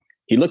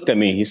he looked at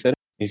me. He said,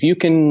 if you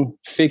can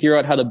figure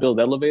out how to build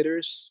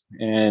elevators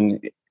and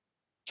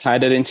tie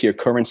that into your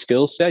current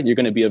skill set, you're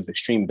going to be of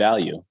extreme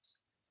value.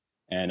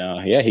 And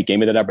he gave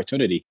me that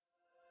opportunity.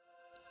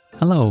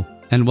 Hello,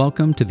 and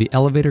welcome to the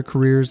Elevator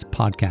Careers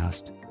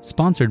Podcast,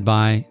 sponsored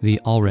by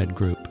the Allred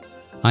Group.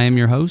 I am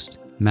your host,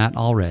 Matt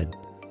Allred.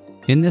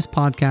 In this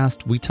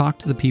podcast, we talk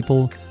to the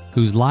people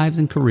whose lives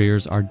and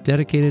careers are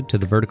dedicated to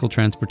the vertical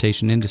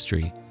transportation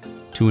industry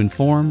to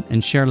inform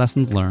and share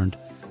lessons learned,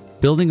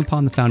 building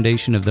upon the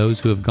foundation of those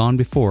who have gone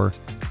before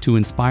to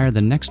inspire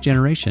the next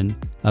generation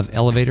of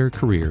elevator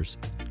careers.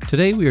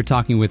 Today, we are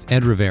talking with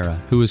Ed Rivera,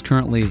 who is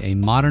currently a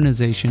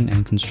modernization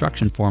and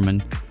construction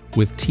foreman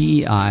with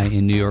TEI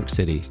in New York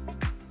City.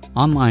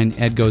 Online,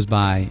 Ed goes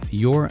by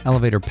Your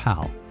Elevator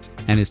Pal,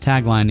 and his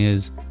tagline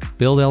is,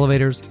 build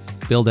elevators,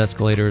 build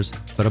escalators,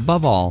 but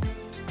above all,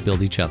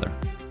 build each other.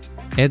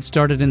 Ed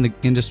started in the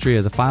industry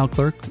as a file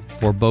clerk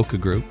for Boca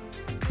Group,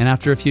 and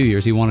after a few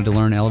years, he wanted to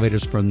learn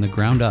elevators from the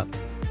ground up,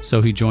 so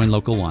he joined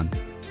Local 1.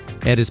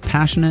 Ed is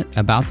passionate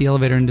about the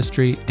elevator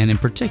industry, and in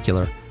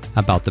particular,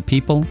 about the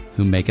people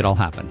who make it all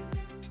happen.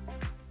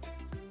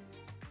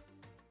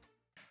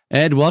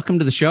 Ed, welcome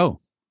to the show.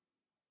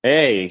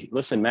 Hey,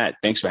 listen, Matt,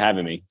 thanks for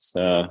having me. It's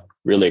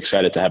really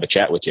excited to have a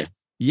chat with you.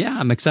 Yeah,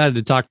 I'm excited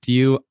to talk to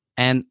you.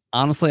 And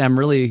honestly, I'm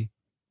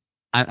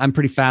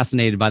pretty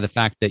fascinated by the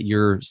fact that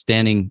you're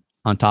standing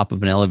on top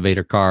of an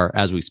elevator car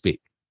as we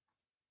speak.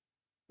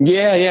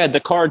 Yeah. The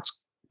car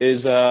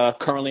is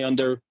currently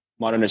under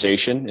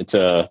modernization. It's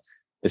a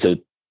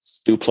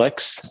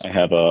duplex. I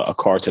have a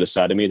car to the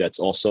side of me that's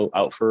also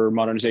out for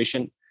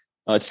modernization.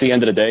 It's the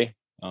end of the day.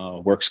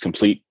 Work's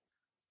complete.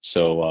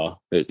 So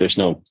there's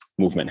no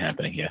movement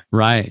happening here.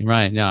 Right.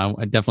 No,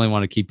 I definitely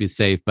want to keep you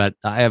safe. But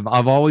I've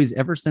always,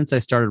 ever since I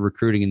started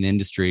recruiting in the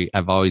industry,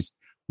 I've always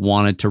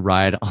wanted to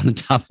ride on the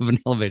top of an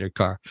elevator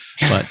car.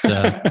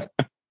 But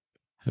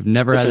I've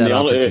never had that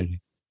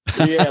opportunity.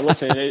 Yeah,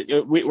 listen,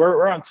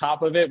 we're on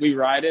top of it. We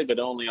ride it, but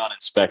only on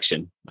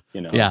inspection.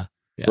 Yeah.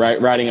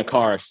 Riding a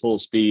car at full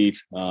speed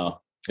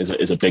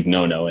is a big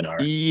no-no in our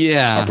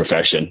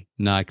profession.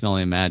 No, I can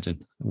only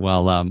imagine.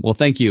 Well,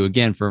 thank you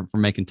again for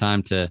making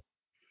time to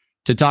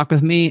talk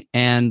with me.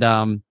 And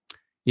I'm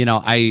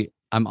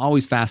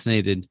always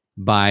fascinated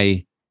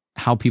by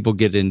how people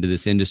get into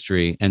this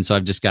industry, and so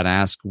I've just got to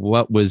ask,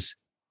 what was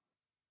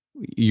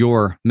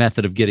your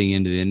method of getting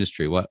into the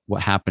industry? What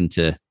happened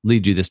to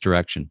lead you this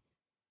direction?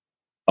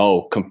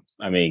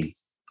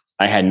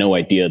 I had no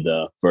idea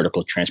the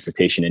vertical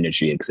transportation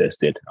industry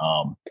existed.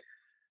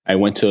 I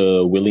went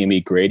to William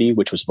E. Grady,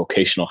 which was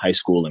vocational high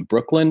school in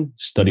Brooklyn,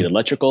 studied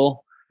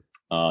electrical,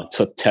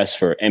 took tests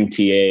for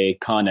MTA,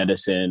 Con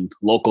Edison,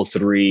 Local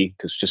 3,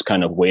 because just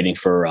kind of waiting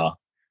for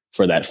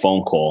that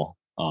phone call.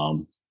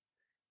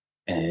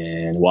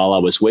 And while I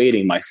was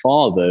waiting, my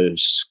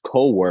father's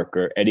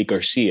coworker, Eddie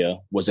Garcia,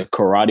 was a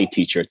karate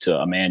teacher to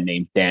a man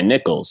named Dan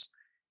Nichols.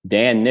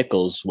 Dan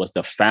Nichols was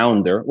the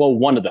founder,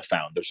 one of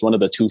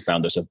the two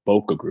founders of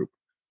Boca Group.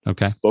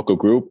 Okay. Boca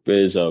Group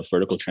is a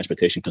vertical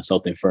transportation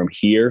consulting firm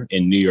here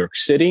in New York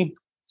City.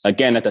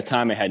 Again, at the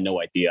time, I had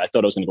no idea. I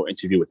thought I was going to go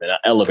interview with an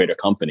elevator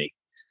company.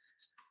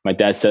 My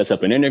dad sets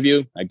up an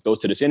interview. I go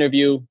to this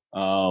interview.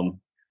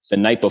 The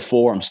night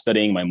before, I'm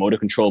studying my motor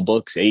control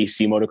books,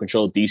 AC motor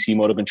control, DC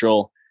motor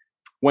control.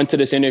 Went to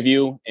this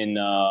interview in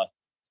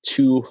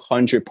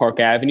 200 Park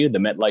Avenue, the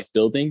MetLife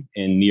building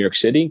in New York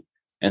City,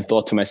 and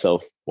thought to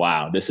myself,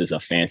 wow, this is a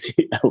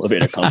fancy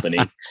elevator company.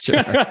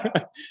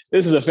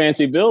 This is a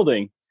fancy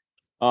building.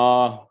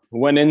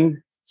 Went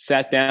in,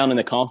 sat down in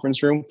the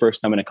conference room,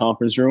 first time in a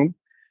conference room.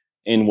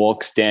 In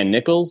walks Dan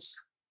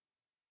Nichols.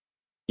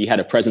 He had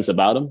a presence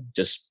about him,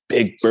 just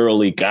big,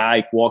 burly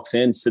guy, walks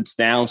in, sits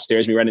down,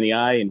 stares me right in the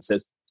eye and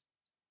says,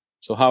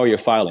 so how are your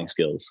filing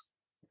skills?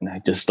 And I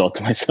just thought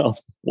to myself,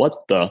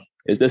 what the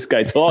is this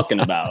guy talking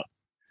about?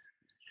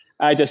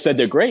 I just said,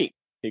 they're great.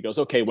 He goes,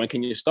 okay, when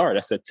can you start? I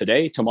said,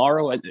 today,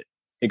 tomorrow?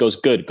 He goes,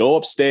 good. Go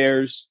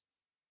upstairs,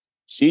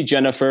 see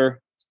Jennifer,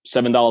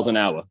 $7 an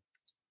hour.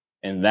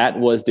 And that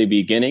was the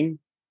beginning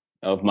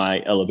of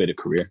my elevator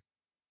career.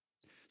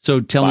 So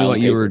tell me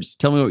what you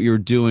were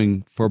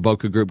doing for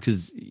Boca Group,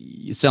 because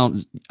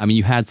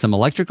you had some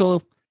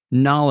electrical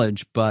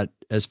knowledge, but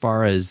as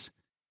far as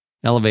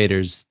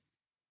elevators,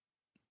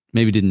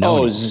 maybe didn't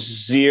know.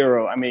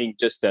 Zero.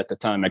 Just at the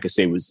time I could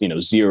say was,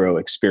 zero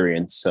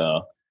experience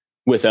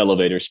with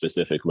elevators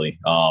specifically.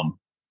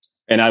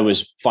 And I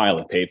was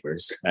filing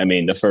papers.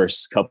 The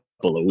first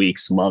couple of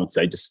weeks, months,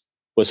 I just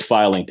was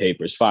filing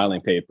papers.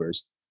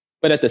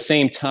 But at the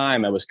same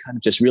time, I was kind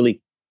of just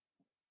really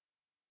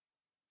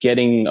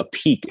getting a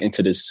peek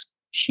into this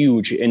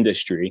huge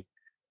industry.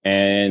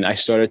 And I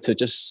started to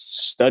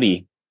just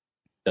study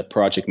the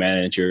project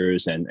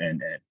managers and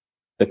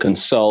the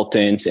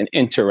consultants and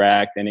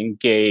interact and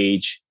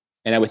engage.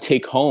 And I would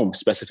take home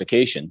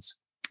specifications.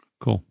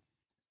 Cool.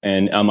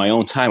 And on my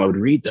own time, I would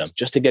read them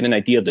just to get an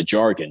idea of the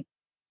jargon.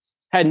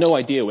 Had no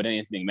idea what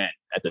anything meant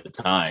at the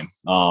time.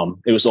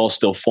 It was all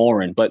still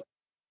foreign, but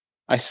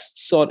I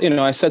saw,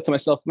 I said to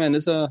myself, man,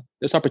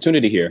 there's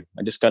opportunity here.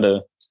 I just got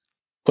to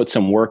put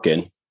some work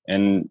in.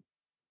 And,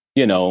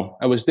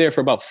 I was there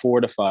for about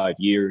 4 to 5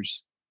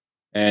 years.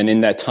 And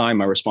in that time,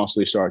 my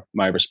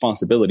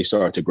responsibility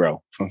started to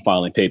grow from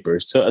filing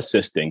papers to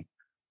assisting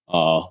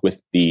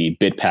with the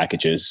bid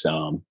packages,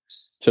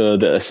 to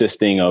the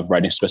assisting of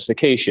writing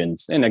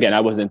specifications. And again, I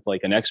wasn't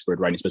like an expert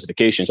writing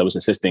specifications. I was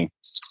assisting,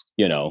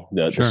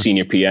 the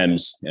senior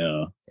PMs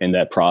in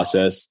that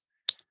process.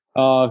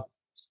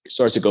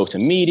 Started to go to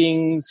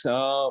meetings.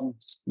 I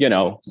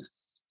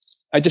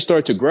just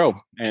started to grow.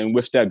 And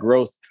with that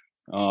growth,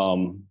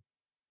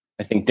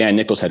 I think Dan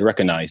Nichols had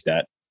recognized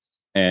that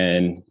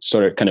and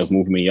started kind of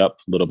moving me up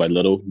little by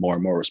little, more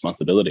and more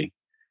responsibility.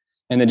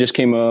 And there just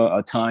came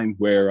a time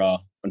where,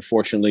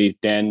 unfortunately,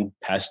 Dan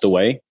passed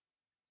away.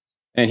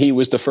 And he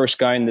was the first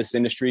guy in this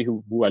industry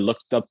who I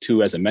looked up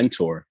to as a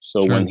mentor.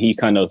 So when he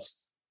kind of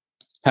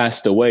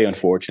passed away,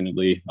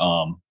 unfortunately,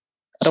 I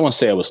don't want to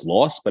say I was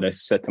lost, but I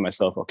said to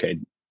myself, okay,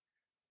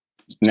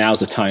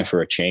 now's the time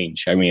for a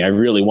change. I mean, I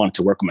really wanted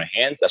to work with my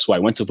hands. That's why I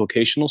went to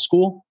vocational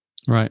school.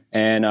 Right.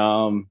 And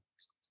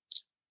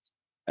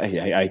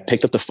I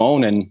picked up the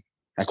phone and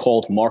I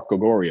called Mark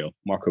Gregorio.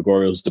 Mark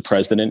Gregorio is the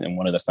president and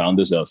one of the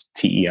founders of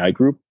TEI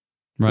Group,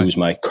 who's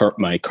my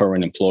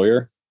current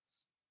employer.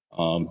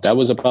 That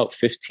was about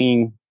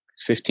 15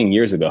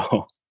 years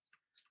ago.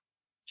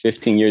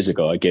 15 years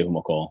ago, I gave him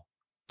a call.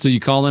 So you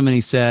called him and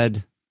he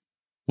said,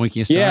 when can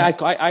you start? Yeah,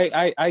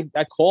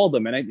 I called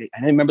him and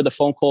I remember the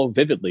phone call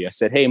vividly. I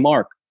said, hey,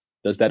 Mark,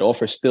 does that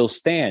offer still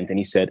stand? And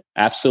he said,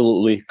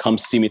 absolutely. Come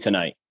see me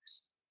tonight.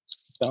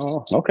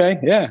 So, okay.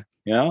 Yeah.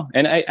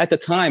 And at the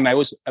time I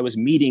was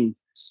meeting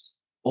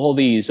all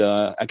these,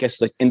 I guess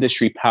like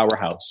industry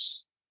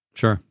powerhouse.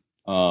 Sure.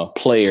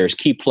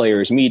 Key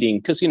players meeting,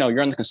 because,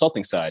 you're on the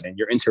consulting side and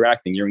you're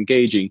interacting, you're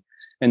engaging.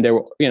 And there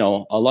were,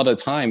 a lot of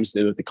times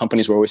the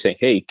companies were always saying,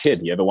 hey,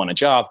 kid, you ever want a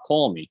job?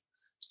 Call me.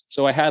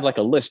 So I had like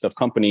a list of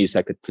companies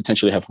I could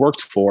potentially have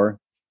worked for.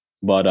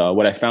 But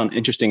what I found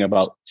interesting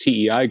about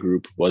TEI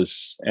Group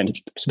was, and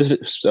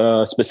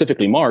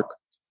specifically Mark,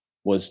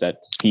 was that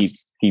he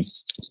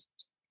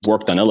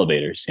worked on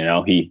elevators.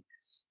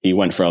 He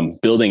went from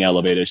building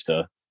elevators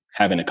to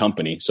having a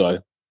company. So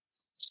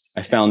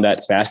I found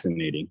that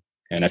fascinating.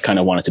 And I kind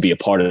of wanted to be a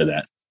part of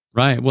that.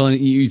 Right. Well,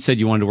 you said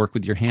you wanted to work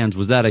with your hands.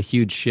 Was that a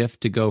huge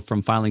shift to go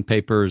from filing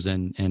papers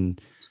and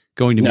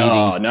going to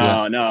meetings?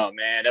 No,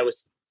 man. That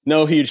was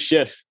no huge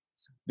shift.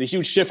 The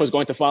huge shift was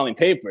going to filing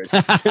papers.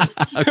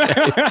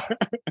 The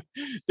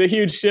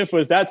huge shift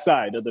was that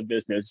side of the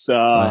business.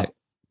 Right.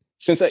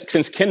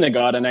 Since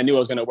kindergarten, I knew I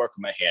was going to work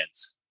with my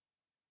hands.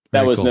 That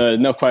Very was cool.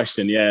 no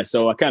question. Yeah.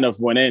 So I kind of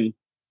went in,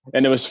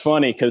 and it was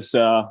funny because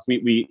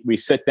we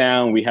sit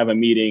down, we have a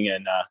meeting,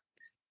 and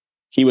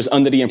he was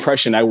under the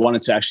impression I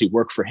wanted to actually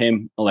work for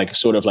him, like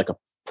sort of like a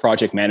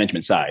project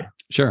management side.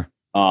 Sure.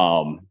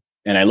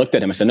 And I looked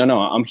at him. I said, no,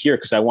 I'm here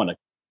because I want to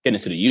get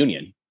into the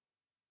union.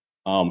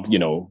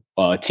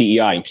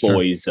 TEI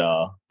employs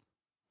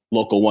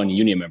local one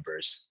union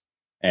members.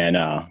 And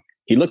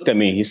he looked at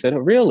me. He said, oh,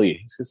 really?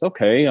 He says,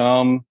 okay,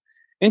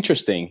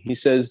 interesting. He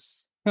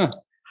says,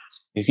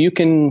 if you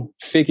can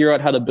figure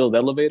out how to build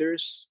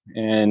elevators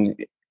and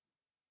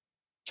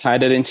tie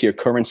that into your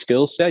current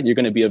skill set, you're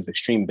going to be of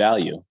extreme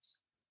value.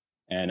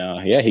 And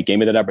he gave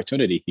me that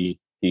opportunity.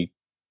 He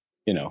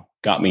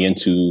got me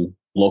into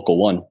Local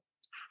One.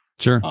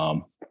 Sure.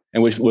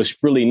 And which was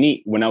really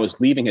neat. When I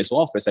was leaving his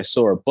office, I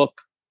saw a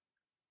book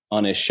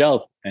on his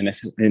shelf, and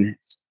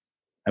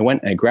I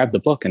went and I grabbed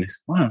the book, and I said,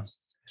 wow.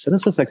 I said,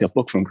 this looks like a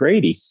book from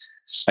Grady.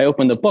 I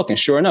opened the book, and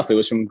sure enough, it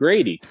was from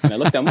Grady. And I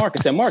looked at Mark.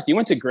 I said, Mark, you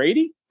went to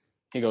Grady?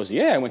 He goes,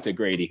 yeah, I went to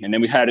Grady. And then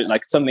we had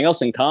like something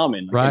else in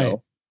common. Right.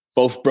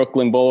 Both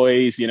Brooklyn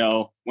boys,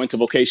 went to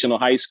vocational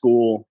high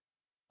school.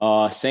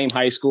 Same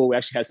high school. We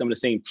actually had some of the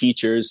same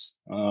teachers.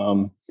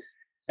 I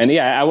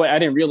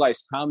didn't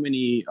realize how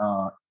many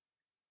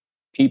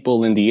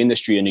people in the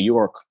industry in New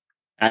York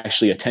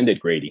actually attended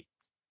Grady.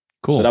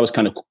 Cool. So that was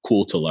kind of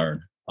cool to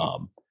learn.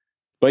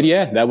 But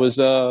yeah,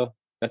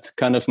 that's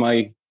kind of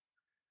my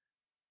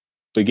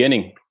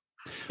beginning.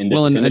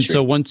 And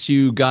so once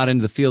you got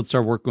into the field,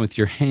 started working with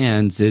your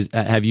hands,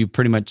 have you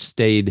pretty much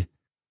stayed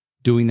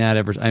doing that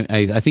ever?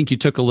 I think you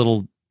took a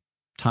little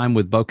time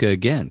with Boca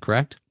again,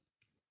 correct?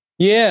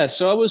 Yeah.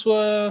 So I was,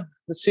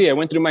 I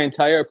went through my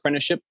entire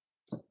apprenticeship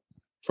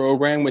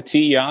program with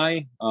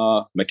TEI,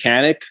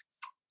 mechanic.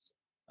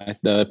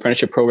 The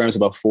apprenticeship program is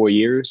about 4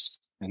 years,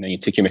 and then you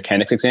take your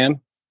mechanics exam.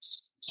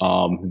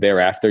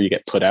 Thereafter, you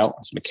get put out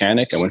as a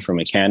mechanic. I went from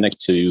mechanic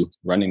to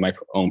running my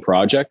own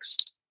projects.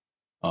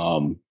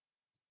 And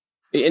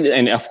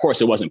of course,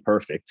 it wasn't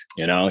perfect.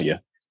 You're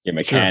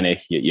mechanic,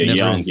 sure. You're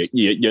young,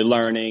 you're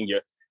learning,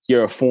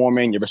 you're a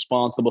foreman, you're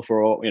responsible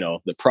for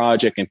all, the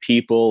project and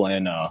people.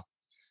 And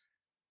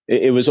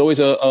it was always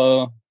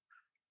a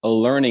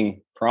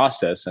learning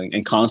process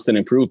and constant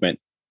improvement.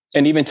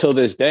 And even till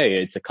this day,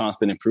 it's a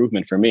constant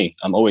improvement for me.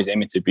 I'm always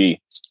aiming to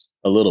be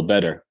a little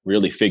better,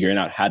 really figuring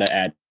out how to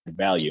add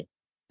value.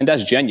 And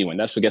that's genuine.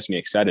 That's what gets me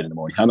excited in the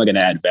morning. How am I going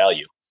to add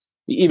value?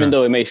 Even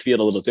though it may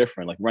feel a little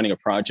different, like running a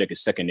project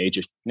is second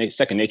nature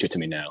to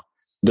me now.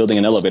 building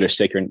an elevator is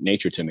sacred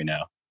nature to me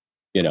now.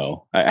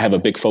 I have a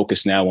big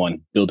focus now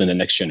on building the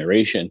next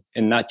generation,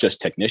 and not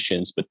just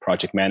technicians, but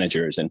project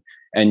managers and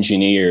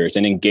engineers,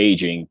 and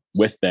engaging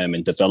with them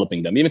and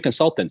developing them, even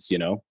consultants.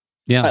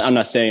 Yeah. I'm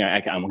not saying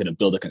I'm going to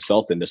build a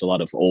consultant. There's a lot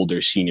of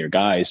older senior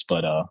guys,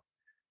 but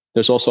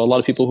there's also a lot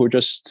of people who are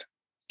just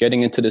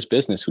getting into this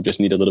business who just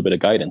need a little bit of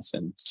guidance.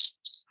 And,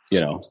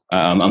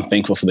 I'm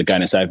thankful for the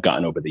guidance I've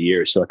gotten over the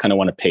years. So I kind of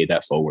want to pay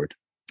that forward.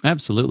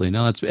 Absolutely.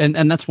 No,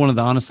 and that's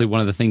honestly, one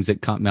of the things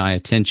that caught my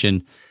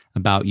attention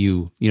about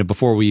you,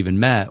 before we even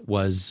met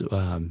was,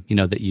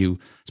 that you,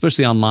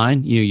 especially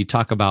online, you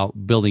talk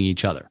about building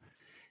each other,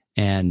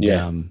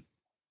 and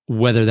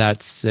whether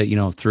that's,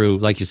 through,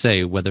 like you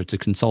say, whether it's a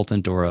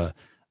consultant or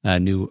a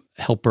new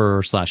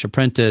helper /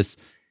 apprentice,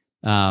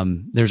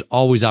 there's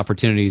always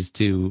opportunities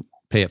to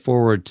pay it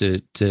forward,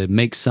 to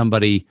make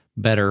somebody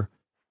better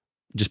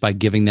just by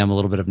giving them a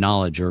little bit of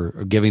knowledge or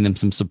giving them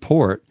some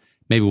support,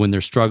 maybe when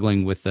they're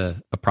struggling with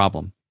a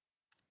problem.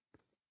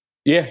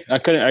 Yeah, I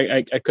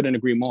couldn't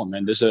agree more,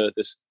 man. There's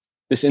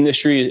this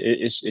industry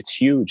it's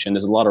huge, and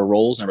there's a lot of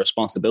roles and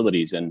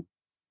responsibilities. And,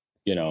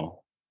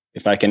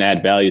 if I can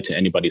add value to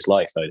anybody's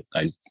life,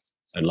 I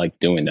like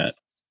doing that.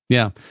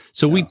 Yeah.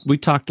 So we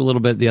talked a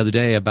little bit the other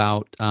day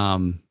about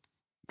kind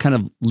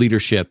of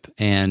leadership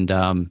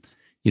and,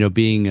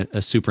 being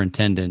a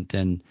superintendent.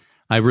 And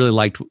I really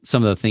liked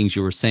some of the things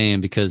you were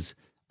saying, because,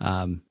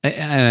 and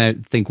I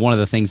think one of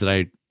the things that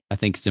I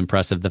think is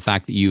impressive, the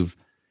fact that you've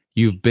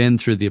been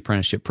through the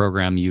apprenticeship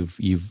program, you've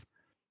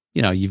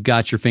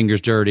got your fingers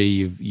dirty,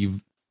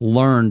 you've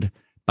learned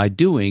by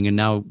doing. And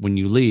now when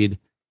you lead,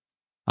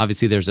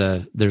 obviously there's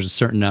a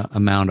certain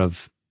amount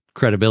of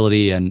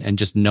credibility and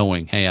just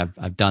knowing, hey,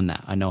 I've done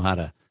that. I know how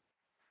to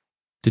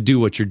do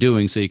what you're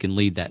doing, so you can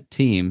lead that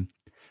team.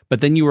 But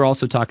then you were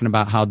also talking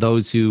about how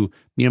those who,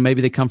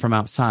 maybe they come from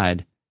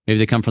outside, maybe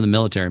they come from the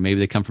military, maybe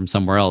they come from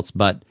somewhere else,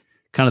 but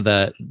kind of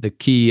the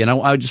key, and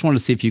I just wanted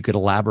to see if you could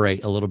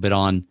elaborate a little bit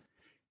on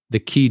the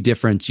key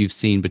difference you've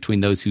seen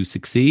between those who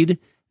succeed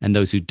and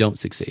those who don't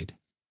succeed.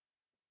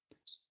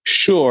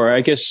 Sure.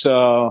 I guess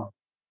I'd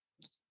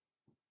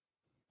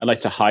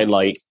like to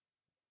highlight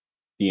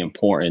the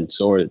importance,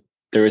 or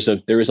there is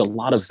a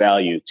lot of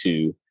value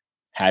to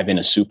having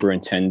a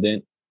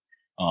superintendent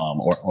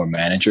or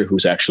manager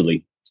who's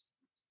actually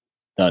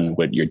done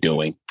what you're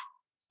doing.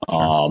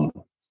 Sure.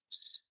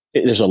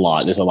 There's a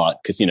lot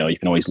because, you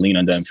can always lean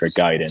on them for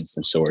guidance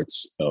and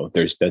sorts. So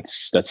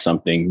that's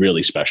something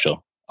really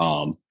special.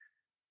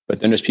 But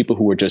then there's people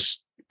who are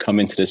just come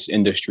into this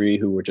industry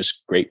who were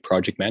just great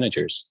project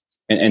managers,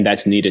 and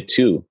that's needed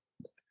too.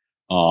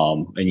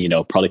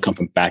 And, probably come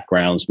from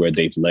backgrounds where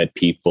they've led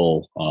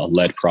people,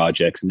 led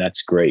projects, and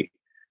that's great.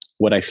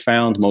 What I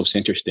found most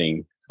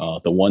interesting,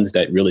 the ones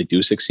that really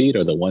do succeed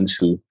are the ones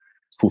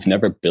who've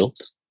never built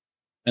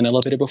an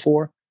elevator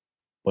before,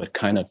 but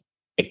kind of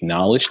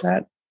acknowledge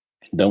that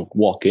and don't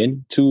walk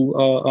into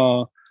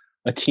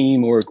a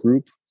team or a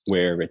group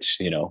where it's,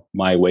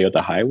 my way or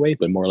the highway,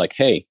 but more like,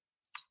 hey,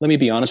 let me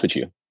be honest with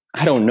you.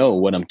 I don't know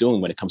what I'm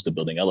doing when it comes to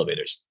building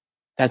elevators.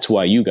 That's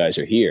why you guys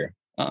are here.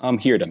 I'm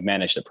here to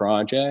manage the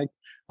project.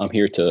 I'm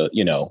here to,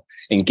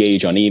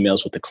 engage on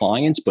emails with the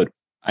clients, but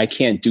I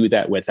can't do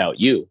that without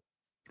you.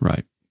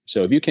 Right.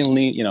 So if you can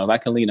lean, if I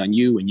can lean on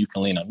you and you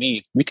can lean on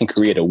me, we can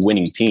create a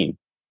winning team.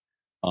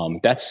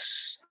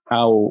 That's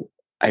how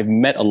I've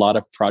met a lot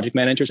of project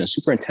managers and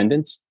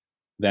superintendents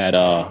that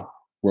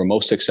were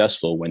most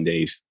successful when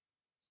they've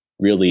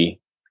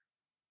really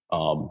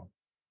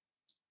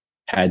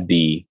had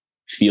the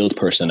field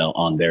personnel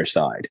on their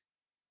side.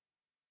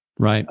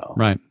 Right.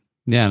 Right.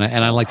 Yeah.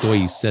 And I like the way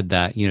you said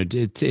that.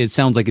 It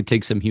sounds like it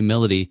takes some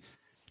humility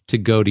to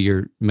go to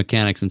your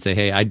mechanics and say,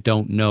 hey, I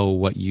don't know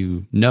what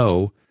you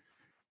know,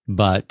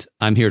 but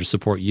I'm here to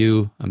support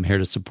you. I'm here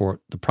to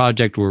support the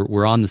project.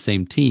 We're on the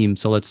same team.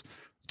 So let's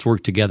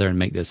work together and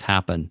make this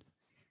happen.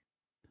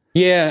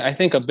 Yeah, I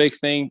think a big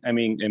thing,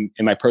 in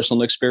my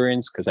personal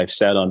experience, because I've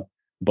sat on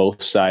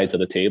both sides of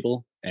the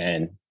table,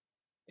 and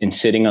in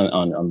sitting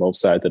on both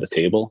sides of the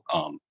table,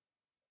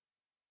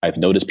 I've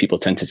noticed people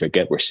tend to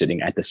forget we're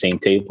sitting at the same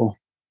table.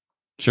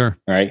 Sure.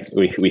 Right.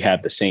 We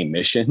have the same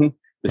mission,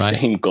 the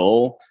same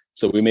goal.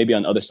 So we may be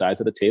on other sides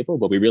of the table,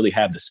 but we really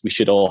have this. We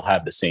should all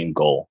have the same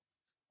goal.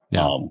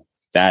 Yeah.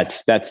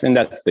 That's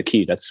the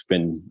key. That's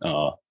been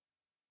a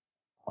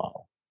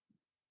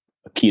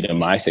key to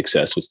my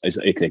success is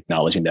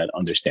acknowledging that,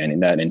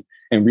 understanding that,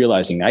 and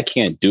realizing I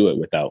can't do it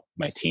without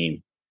my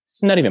team.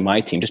 Not even my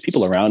team, just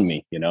people around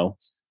me.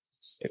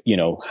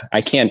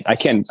 I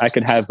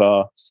could have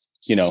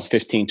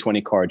 15,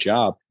 20 car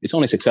job. It's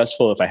only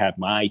successful if I have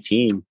my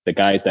team, the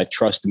guys that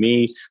trust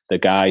me, the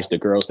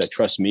girls that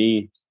trust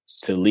me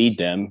to lead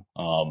them,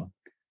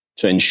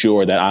 to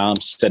ensure that I'm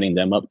setting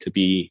them up to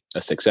be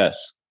a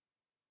success.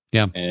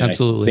 Yeah, and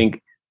absolutely. I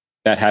think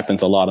that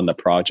happens a lot on the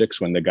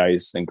projects when the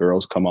guys and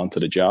girls come onto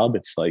the job.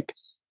 It's like,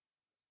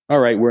 all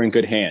right, we're in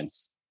good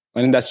hands.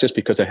 And that's just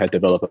because I had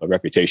developed a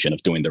reputation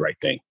of doing the right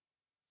thing.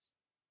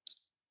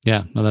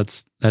 Yeah, no,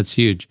 that's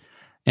huge.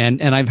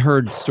 And I've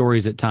heard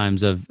stories at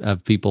times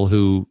of people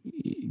who,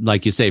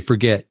 like you say,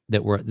 forget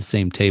that we're at the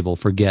same table,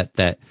 forget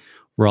that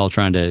we're all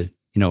trying to,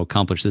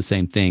 accomplish the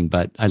same thing.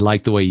 But I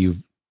like the way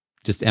you've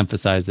just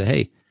emphasized that,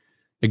 hey,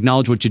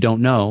 acknowledge what you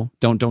don't know.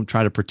 Don't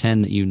try to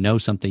pretend that you know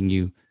something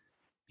you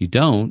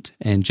don't,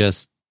 and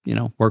just,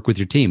 work with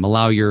your team.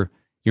 Allow your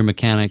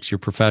mechanics, your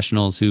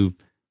professionals who've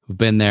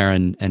been there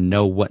and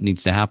know what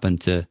needs to happen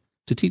to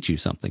teach you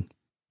something.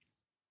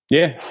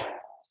 Yeah.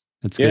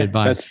 That's good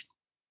advice.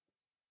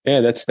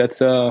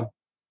 That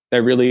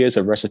really is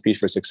a recipe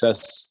for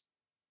success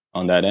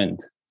on that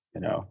end.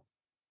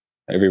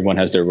 Everyone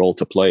has their role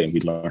to play, and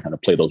we learn how to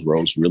play those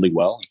roles really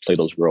well and play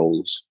those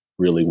roles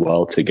really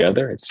well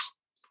together.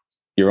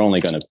 You're only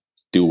going to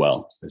do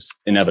well. It's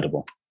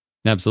inevitable.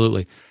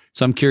 Absolutely.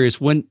 So I'm curious,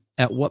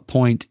 at what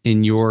point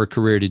in your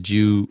career did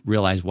you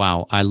realize,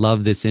 wow, I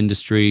love this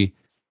industry.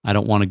 I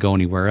don't want to go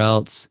anywhere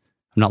else.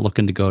 I'm not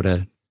looking to go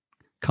to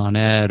Con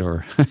Ed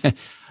or,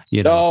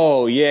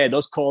 Oh yeah.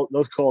 Those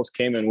calls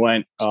came and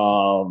went.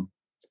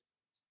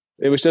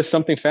 It was just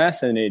something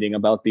fascinating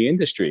about the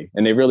industry.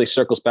 And it really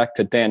circles back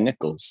to Dan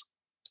Nichols.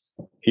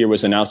 He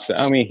was an outside.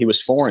 I mean, he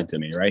was foreign to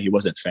me, right? He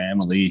wasn't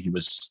family. He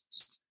was,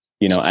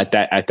 at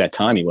that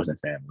time, he wasn't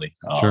family.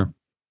 Sure.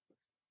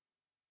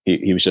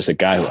 He was just a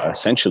guy who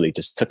essentially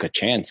just took a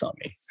chance on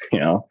me.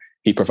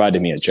 He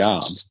provided me a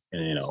job,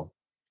 and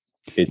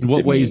in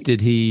what ways did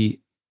he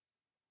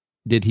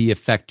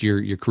affect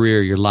your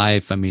career, your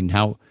life? I mean,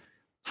 how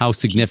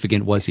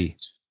significant was he?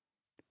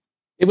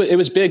 It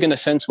was big in a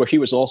sense where he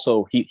was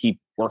also he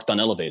worked on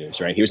elevators,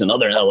 right? He was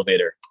another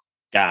elevator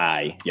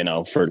guy,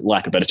 for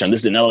lack of a better term. This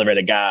is an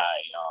elevator guy.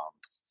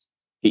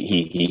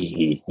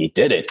 He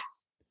did it.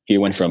 He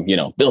went from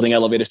building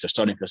elevators to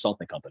starting a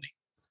consulting company.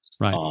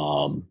 Right.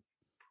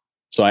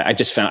 So I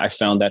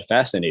found that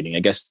fascinating. I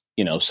guess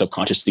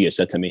subconsciously it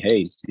said to me,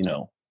 hey,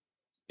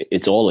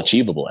 it's all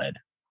achievable, Ed.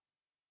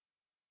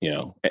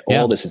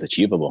 All this is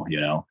achievable.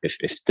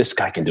 If this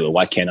guy can do it,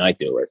 why can't I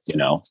do it?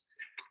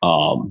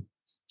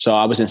 So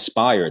I was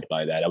inspired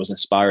by that. I was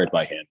inspired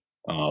by him.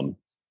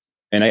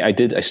 And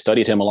I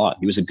studied him a lot.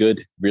 He was a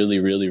good, really,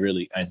 really,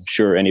 really, I'm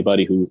sure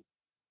anybody who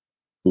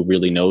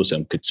really knows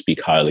him could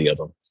speak highly of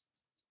him.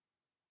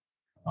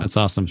 That's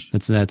awesome.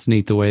 That's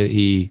neat the way that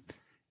he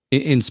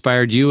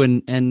inspired you.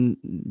 And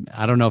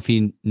I don't know if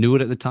he knew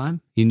it at the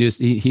time. He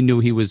knew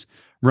he was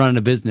running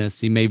a business.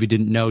 He maybe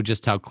didn't know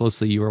just how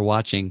closely you were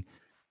watching.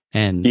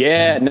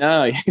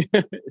 No.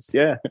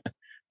 Yeah.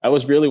 I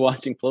was really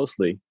watching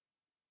closely.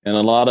 And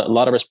a lot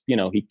of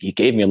he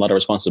gave me a lot of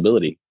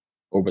responsibility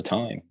over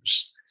time.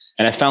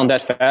 And I found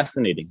that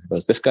fascinating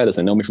because this guy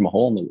doesn't know me from a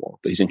hole in the wall,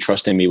 but he's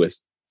entrusting me with,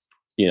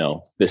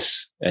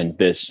 this and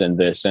this and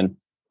this. And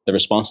the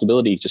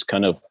responsibility just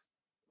kind of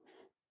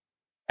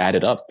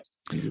added up.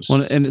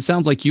 And it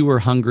sounds like you were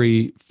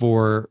hungry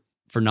for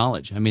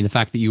knowledge. I mean, the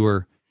fact that you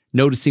were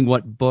noticing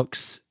what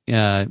books,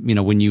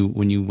 when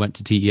you went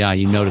to TEI,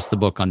 you noticed the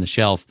book on the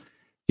shelf,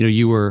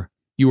 you were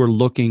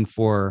looking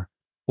for,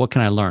 what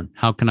can I learn?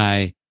 How can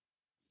I,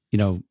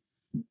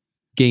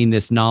 gain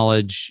this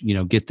knowledge,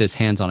 get this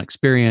hands-on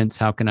experience?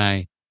 How can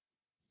I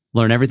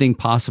learn everything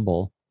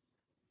possible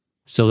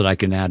so that I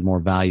can add more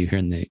value here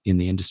in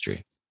the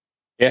industry?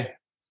 Yeah.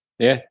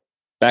 Yeah.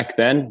 Back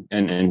then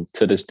and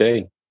to this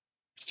day,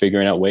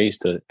 figuring out ways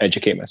to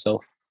educate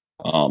myself.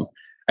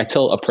 I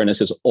tell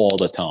apprentices all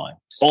the time,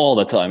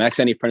 ask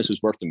any apprentice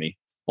who's worked with me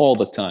all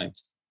the time.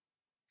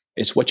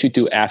 It's what you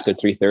do after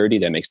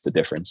 3:30 that makes the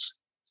difference.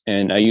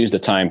 And I use the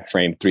time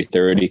frame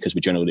 3:30 because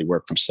we generally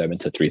work from 7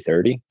 to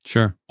 3:30.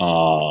 Sure.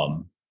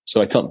 So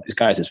I tell these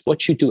guys, it's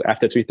what you do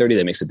after 3:30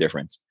 that makes a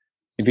difference.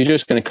 If you're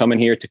just going to come in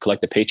here to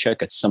collect a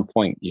paycheck, at some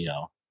point,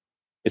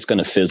 it's going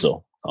to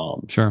fizzle.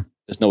 Sure.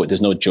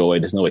 There's no joy.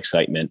 There's no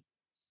excitement.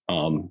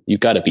 You've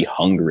got to be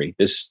hungry.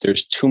 There's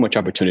too much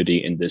opportunity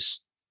in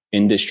this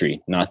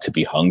industry not to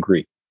be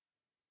hungry.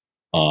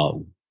 I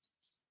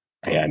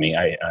mean,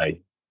 I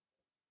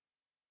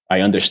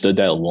understood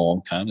that a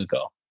long time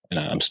ago, and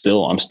I'm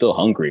still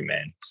hungry,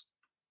 man.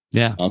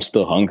 Yeah, I'm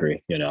still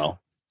hungry.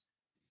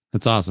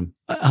 That's awesome.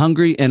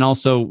 Hungry and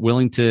also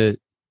willing to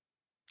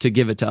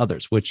give it to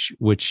others,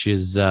 which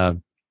is a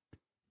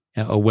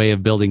way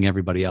of building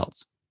everybody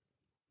else.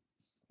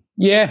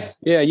 Yeah.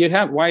 You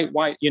have why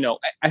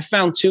I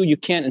found too. You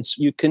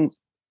could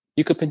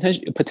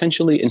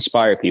potentially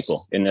inspire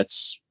people, and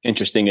that's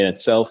interesting in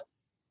itself.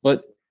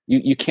 But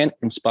you can't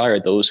inspire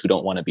those who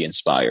don't want to be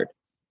inspired.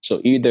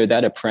 So either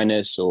that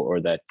apprentice or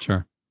that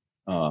sure.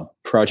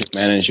 Project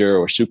manager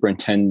or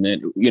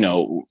superintendent,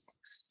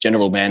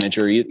 general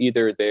manager,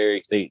 either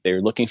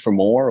they're looking for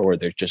more, or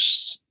they're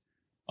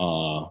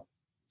or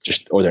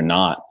they're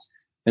not.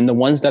 And the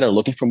ones that are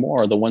looking for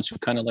more are the ones who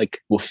kind of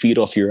will feed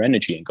off your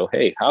energy and go,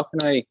 hey, how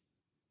can I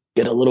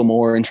get a little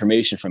more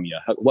information from you?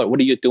 What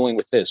are you doing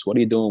with this? What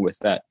are you doing with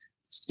that?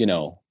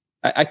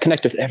 I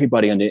connect with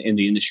everybody in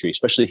the industry,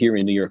 especially here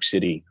in New York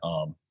City.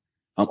 I'm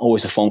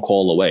always a phone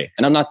call away,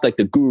 and I'm not like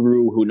the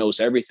guru who knows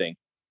everything,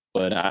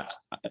 but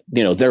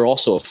they're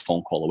also a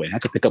phone call away. I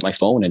could pick up my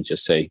phone and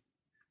just say,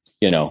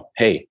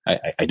 hey,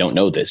 I don't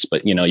know this,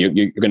 but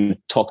you're going to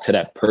talk to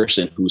that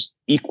person who's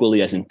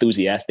equally as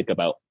enthusiastic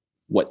about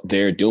what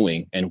they're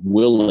doing and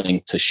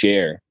willing to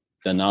share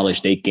the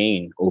knowledge they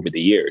gain over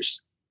the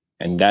years.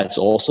 And that's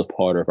also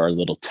part of our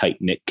little tight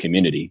knit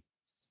community.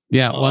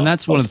 Yeah. Well, and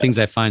that's one of the things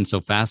I find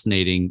so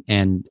fascinating.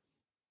 And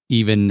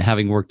even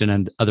having worked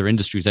in other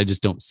industries, I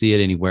just don't see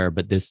it anywhere.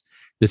 But this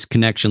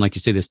connection, like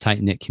you say, this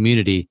tight knit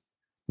community.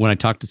 When I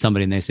talk to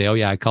somebody and they say, "Oh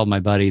yeah, I called my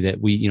buddy that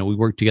we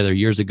worked together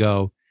years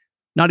ago,"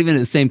 not even at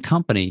the same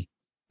company,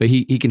 but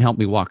he can help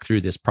me walk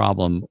through this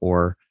problem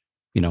or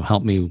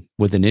help me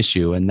with an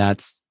issue, and I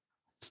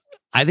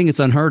think it's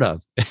unheard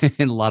of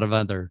in a lot of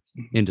other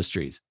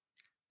industries.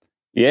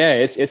 Yeah,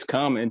 it's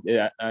common.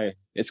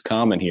 It's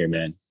common here,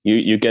 man.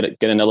 You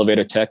get an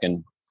elevator tech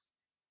and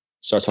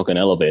start talking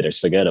elevators.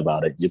 Forget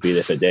about it. You'll be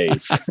there for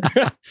days.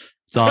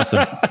 It's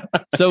awesome.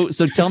 So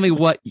tell me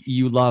what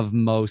you love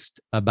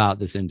most about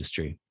this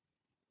industry.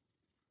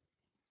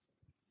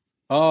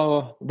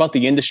 Oh, about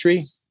the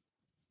industry.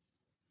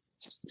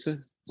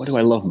 What do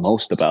I love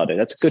most about it?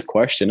 That's a good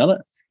question. I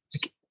don't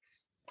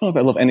know if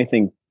I love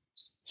anything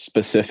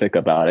specific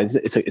about it.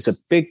 It's a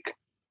big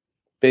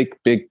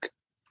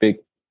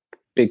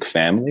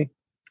family.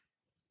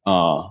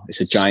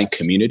 It's a giant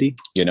community,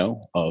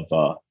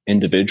 of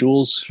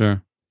individuals,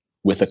 sure,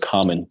 with a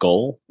common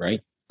goal,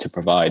 right? To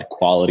provide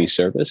quality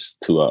service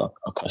to a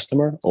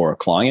customer or a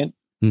client.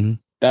 Mm-hmm.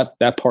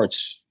 That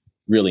part's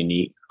really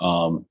neat.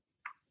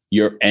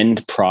 Your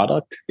end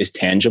product is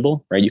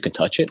tangible, right? You can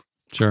touch it.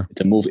 Sure.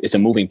 It's a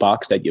moving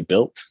box that you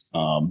built.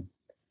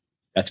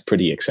 That's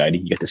pretty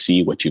exciting. You get to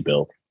see what you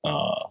built.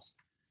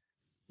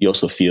 You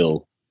also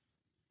feel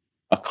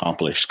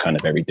accomplished kind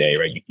of every day,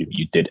 right?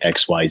 You did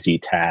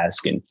XYZ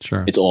task and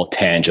sure, it's all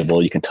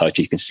tangible. You can touch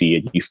it, you can see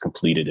it, you've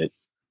completed it.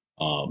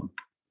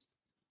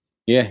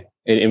 Yeah,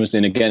 it was,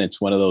 and again, it's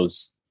one of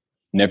those,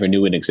 never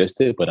knew it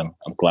existed, but I'm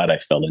glad I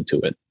fell into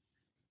it.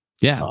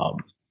 Yeah.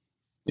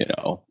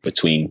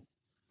 Between,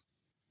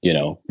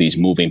 these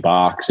moving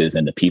boxes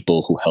and the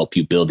people who help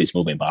you build these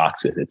moving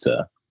boxes, it's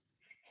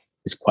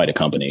quite a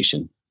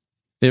combination.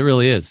 It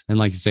really is. And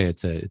like you say,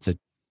 it's a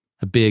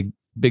big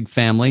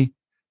family,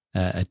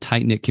 a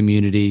tight knit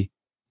community.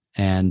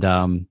 And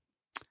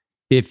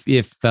if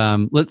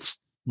let's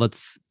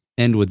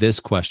end with this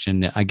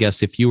question. I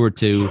guess if you were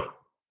to,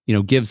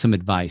 give some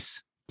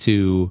advice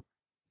to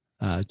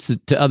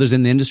others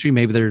in the industry,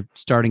 maybe they're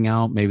starting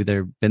out, maybe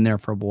they've been there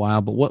for a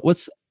while, but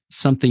what's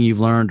something you've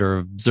learned or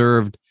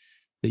observed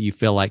that you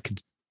feel like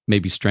could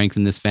maybe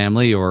strengthen this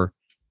family, or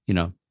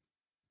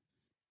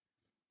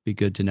be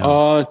good to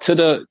know? To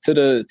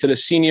the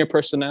senior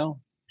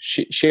personnel,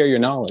 share your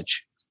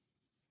knowledge.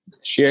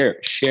 Share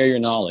your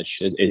knowledge.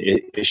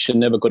 It should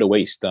never go to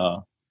waste.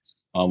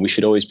 We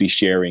should always be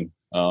sharing,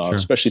 sure,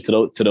 especially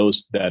to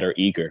those that are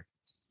eager.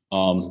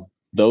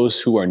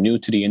 Those who are new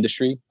to the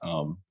industry,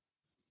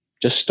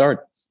 just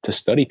start to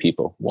study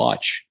people.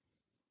 Watch.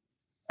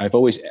 I've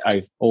always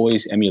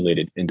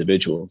emulated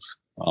individuals.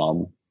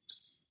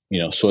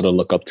 Sort of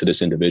look up to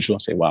this individual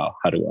and say, "Wow,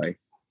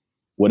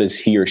 what is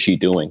he or she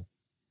doing?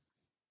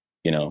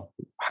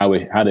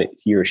 How did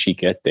he or she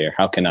get there?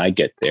 How can I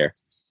get there?"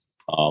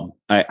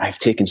 I've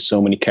taken so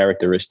many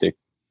characteristics,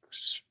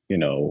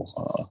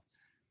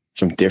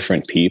 from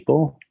different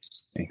people,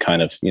 and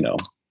kind of,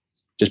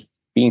 just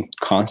being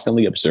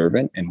constantly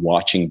observant and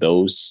watching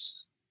those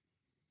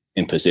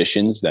in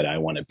positions that I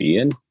want to be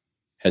in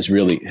has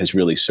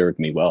really served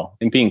me well.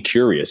 And being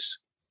curious,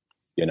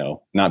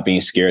 not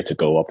being scared to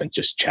go up and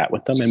just chat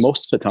with them. And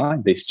most of the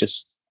time, they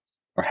just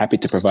are happy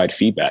to provide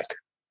feedback.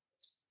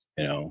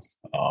 I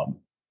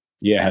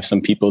have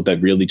some people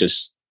that really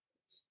just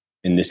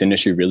in this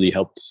industry really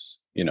helped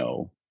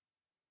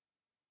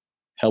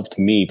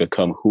me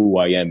become who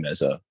I am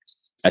as a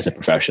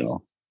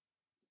professional.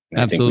 And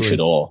absolutely. I think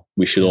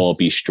we should all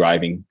be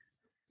striving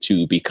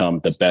to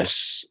become the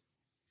best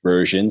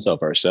versions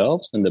of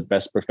ourselves and the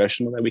best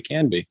professional that we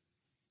can be.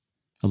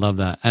 I love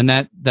that. And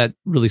that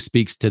really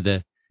speaks to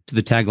the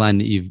tagline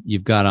that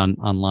you've got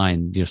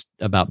online, just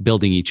about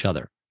building each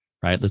other,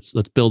 right? Let's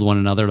build one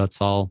another.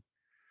 Let's all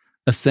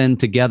ascend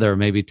together,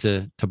 maybe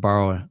to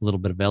borrow a little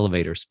bit of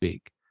elevator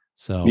speak.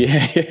 So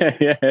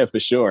yeah, for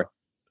sure.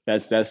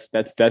 That's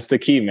the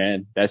key,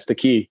 man. That's the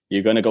key.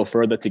 You're going to go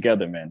further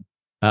together, man.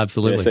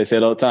 Absolutely. Yes, I say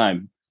it all the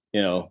time.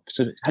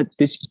 So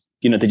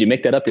did you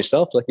make that up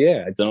yourself? Like,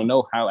 yeah, I don't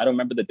know how. I don't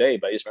remember the day,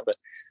 but I just remember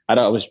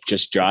I was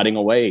just writing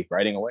away.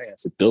 I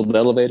said, build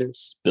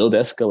elevators, build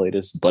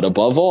escalators, but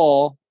above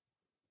all,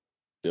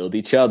 build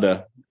each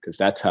other, because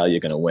that's how you're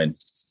going to win.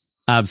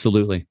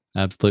 Absolutely.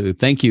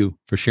 Thank you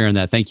for sharing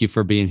that. Thank you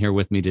for being here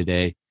with me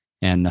today.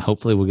 And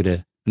hopefully we'll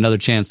get another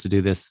chance to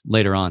do this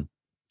later on.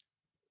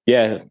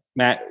 Yeah,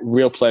 Matt,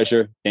 real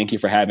pleasure. Thank you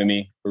for having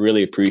me. I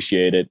really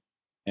appreciate it.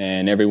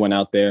 And everyone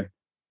out there,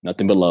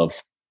 nothing but love.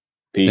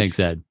 Peace. Thanks,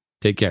 Ed.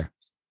 Take care.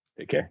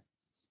 Take care.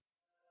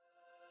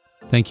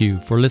 Thank you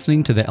for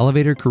listening to the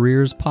Elevator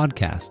Careers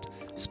Podcast,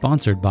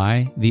 sponsored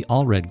by the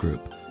Allred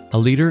Group, a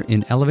leader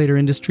in elevator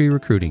industry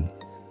recruiting.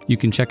 You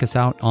can check us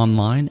out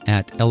online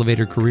at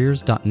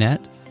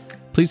elevatorcareers.net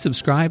Please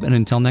subscribe, and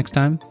until next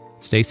time,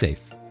 stay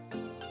safe.